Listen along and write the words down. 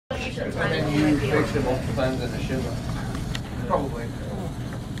And then you fixed it multiple times in the shim. Probably.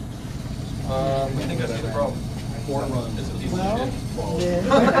 I think that's the problem. 4 runs. It's a piece of shit.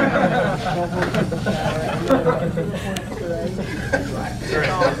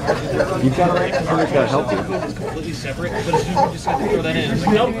 You've got somebody's got to help you. It's completely separate, but as soon as you just have to throw that in, it's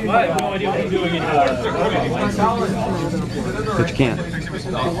like, nope, I have no idea what I'm doing anymore. But you can't.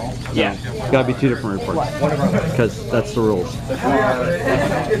 Yeah, it's got to be 2 different reports because that's the rules.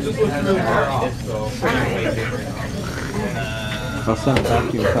 I'll send it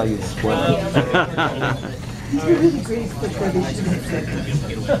back to you and tell you to split it.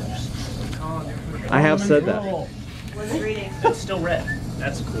 I have said that. It's still red.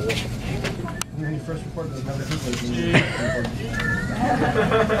 That's cool.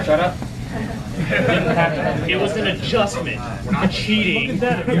 Shut up. It was an adjustment. We're not cheating. Look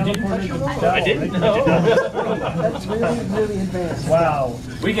at that. You didn't touch it? I didn't. No. That's really, really advanced. Wow.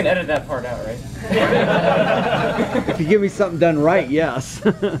 We can edit that part out, right? If you give me something done right, yes.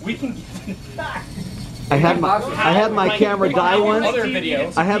 We can. I had my camera die once. Other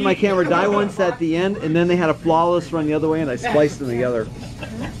videos. I had my camera die once at the end, and then they had a flawless run the other way, and I spliced them together.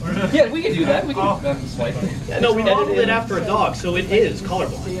 Yeah, we can do that. We can slice it. Yeah, no, we modeled it after a dog, so it is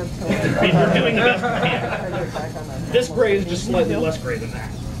colorblind. We're doing the best we can. This gray is just slightly less gray than that.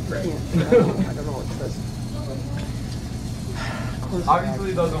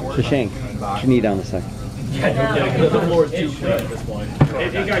 Obviously it doesn't work. Shashank, what you need on a second. Yeah, the floor is too clean at this point.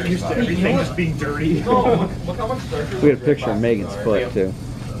 It got used to everything just being dirty. Oh, look how much darker. We had a picture of Megan's foot, too.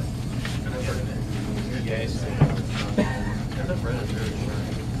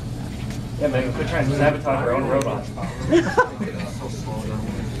 Yeah, man, quit trying to sabotage our own robots.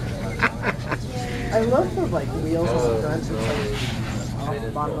 I love the wheels and the guns and off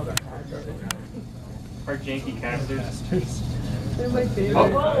the bottom of the car. Our janky canisters. They're my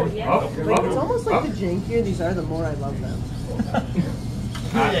favorite. It's almost like the jankier these are, the more I love them.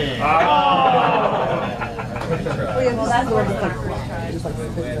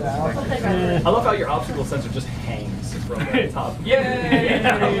 I love how your obstacle sensor just hangs from the top.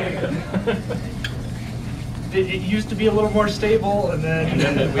 Yeah. It used to be a little more stable, and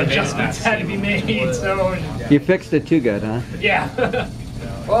then adjustments had to be made. So You fixed it too good, huh? yeah.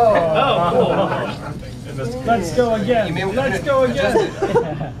 Whoa. Oh, cool. Let's go again. Let's go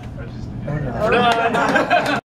again.